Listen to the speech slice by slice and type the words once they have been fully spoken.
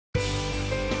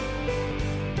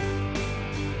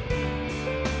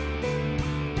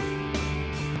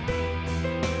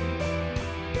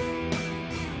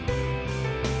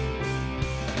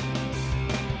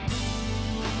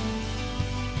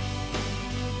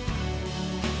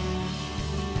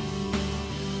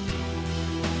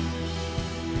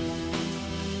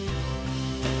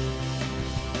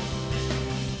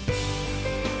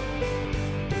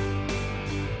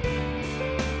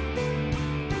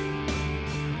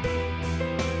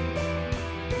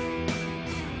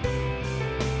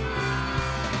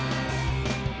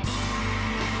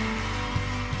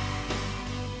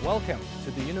Welcome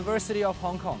to the University of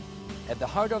Hong Kong. At the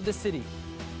heart of the city,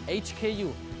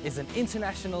 HKU is an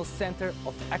international center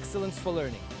of excellence for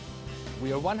learning.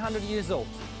 We are 100 years old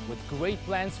with great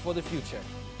plans for the future,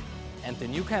 and the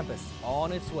new campus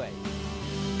on its way.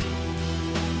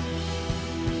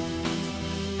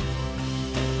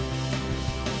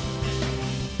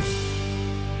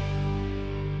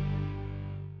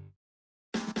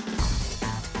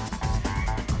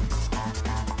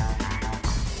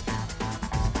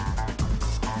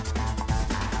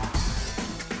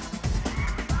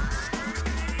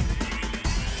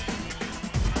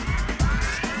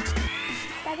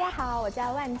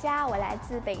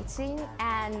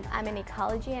 And I'm an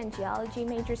ecology and geology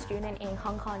major student in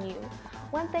HKU.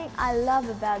 One thing I love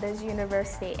about this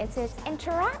university is its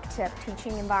interactive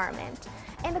teaching environment.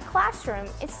 In the classroom,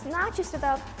 it's not just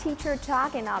about teacher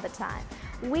talking all the time.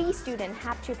 We students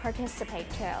have to participate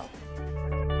too.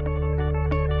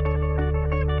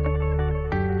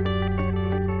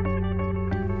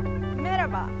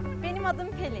 Merhaba, benim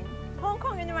adım Pelin. Hong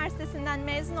Kong Üniversitesi'nden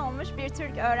mezun olmuş bir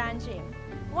Türk öğrenciyim.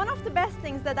 One of the best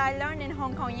things that I learned in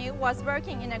HKU was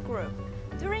working in a group.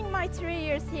 During my 3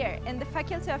 years here in the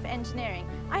Faculty of Engineering,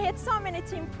 I had so many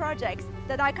team projects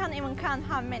that I can't even count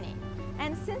how many.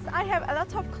 And since I have a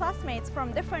lot of classmates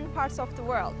from different parts of the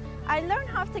world, I learned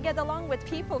how to get along with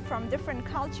people from different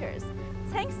cultures.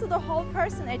 Thanks to the whole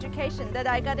person education that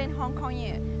I got in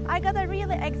HKU, I got a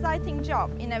really exciting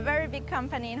job in a very big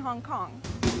company in Hong Kong.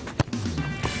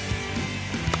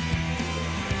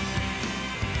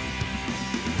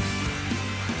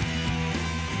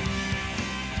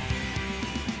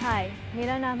 हाय,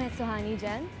 मेरा नाम है सुहानी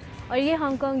जैन और ये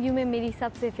Hong Kong you में मेरी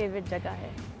सबसे favourite जगह है.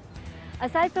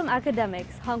 Aside from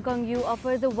academics, Hong Kong U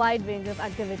offers a wide range of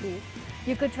activities.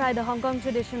 You could try the Hong Kong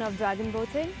tradition of dragon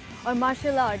boating or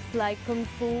martial arts like Kung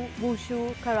Fu,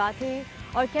 Wushu, Karate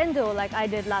or Kendo like I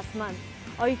did last month.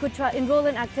 Or you could enroll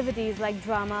in activities like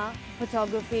drama,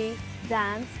 photography,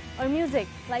 dance or music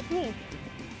like me.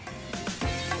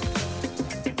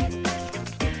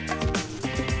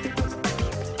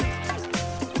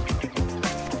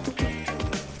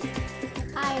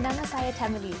 Nama saya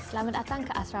Temeli. Selamat datang ke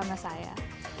asrama saya.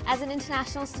 As an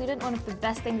international student, one of the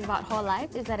best things about whole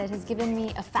life is that it has given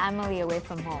me a family away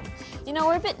from home. You know,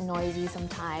 we're a bit noisy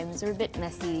sometimes, we're a bit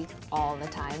messy all the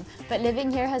time, but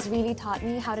living here has really taught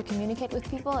me how to communicate with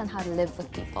people and how to live with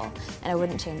people, and I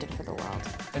wouldn't change it for the world.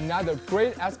 Another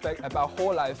great aspect about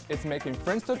whole life is making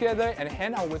friends together and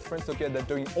hang out with friends together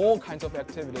doing all kinds of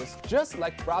activities, just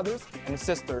like brothers and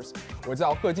sisters. 我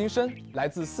叫贺金生，来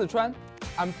自四川。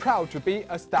I'm proud to be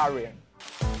a Starian.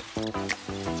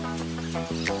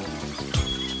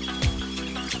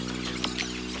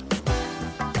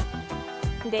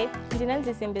 Today,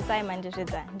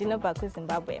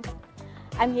 Zimbabwe.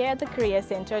 I'm here at the Career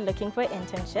Center looking for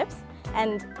internships,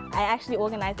 and I actually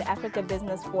organized the Africa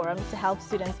Business Forum to help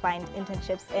students find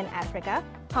internships in Africa.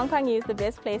 Hong Kong is the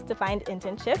best place to find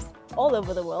internships all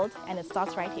over the world, and it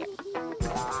starts right here.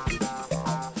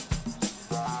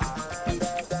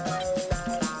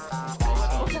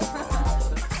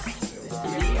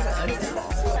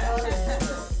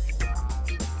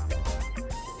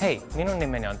 Hei, minun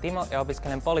nimeni on Timo ja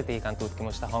opiskelen politiikan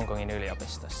tutkimusta Hongkongin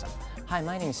yliopistossa. Hi,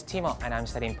 my name is Timo and I'm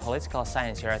studying political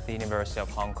science here at the University of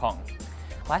Hong Kong.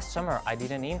 Last summer, I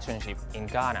did an internship in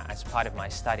Ghana as part of my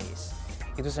studies.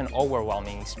 It was an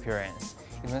overwhelming experience.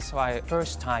 It was my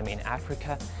first time in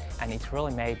Africa and it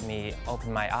really made me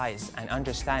open my eyes and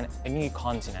understand a new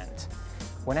continent.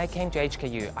 When I came to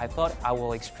HKU, I thought I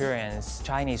will experience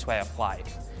Chinese way of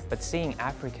life. But seeing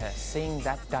Africa, seeing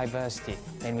that diversity,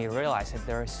 made me realize that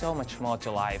there is so much more to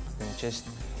life than just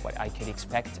what I could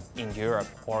expect in Europe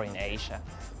or in Asia.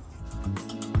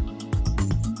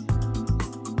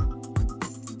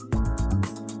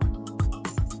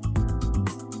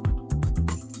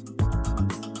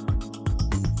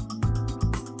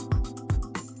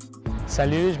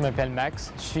 Salut, je m'appelle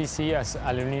Max, je suis ici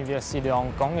à l'Université de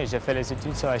Hong Kong et j'ai fait les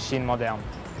études sur la Chine moderne.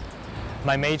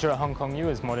 My major at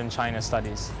HKU is Modern China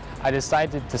Studies. I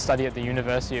decided to study at the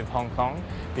University of Hong Kong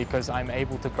because I'm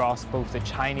able to grasp both the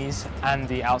Chinese and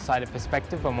the outsider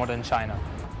perspective of modern China.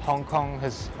 Hong Kong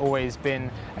has always been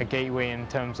a gateway in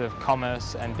terms of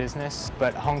commerce and business,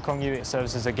 but HKU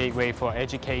serves as a gateway for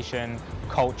education,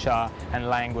 culture and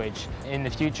language. In the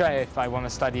future, if I want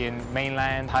to study in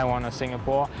mainland, Taiwan or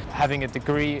Singapore, having a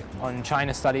degree on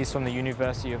China Studies from the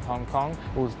University of Hong Kong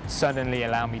will certainly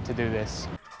allow me to do this.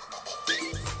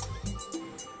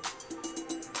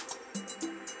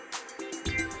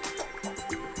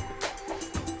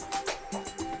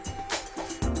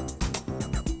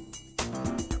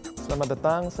 Selamat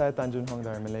datang, saya Tanjun Hong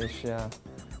dari Malaysia.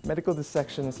 Medical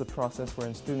dissection is a process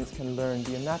wherein students can learn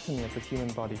the anatomy of the human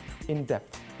body in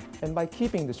depth. And by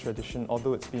keeping this tradition,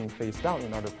 although it's being phased out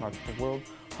in other parts of the world,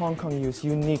 Hong Kong U is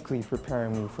uniquely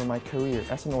preparing me for my career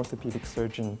as an orthopedic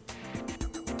surgeon.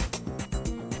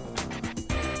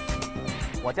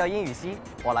 我叫殷宇希，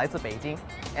我来自北京,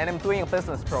 and I'm doing a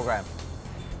business program.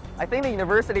 I think the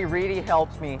university really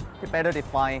helps me to better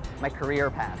define my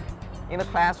career path. In the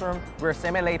classroom, we're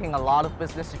simulating a lot of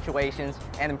business situations,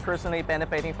 and I'm personally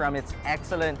benefiting from its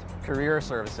excellent career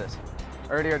services.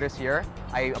 Earlier this year,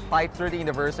 I applied through the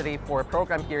university for a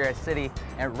program here at City,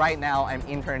 and right now I'm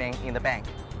interning in the bank.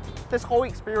 This whole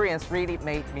experience really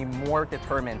made me more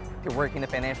determined to work in the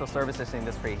financial services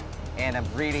industry, and I'm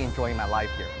really enjoying my life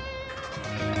here.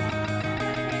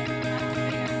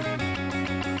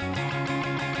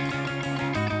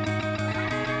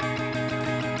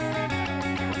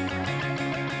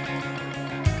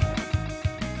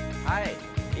 Hi,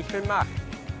 ich bin Mark.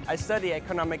 I study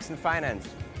economics and finance,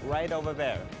 right over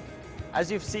there. As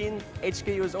you've seen,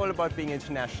 HKU is all about being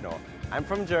international. I'm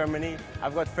from Germany,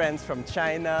 I've got friends from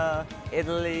China,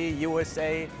 Italy,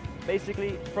 USA,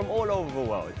 basically from all over the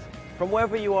world. From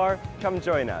wherever you are, come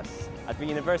join us at the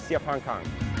University of Hong Kong.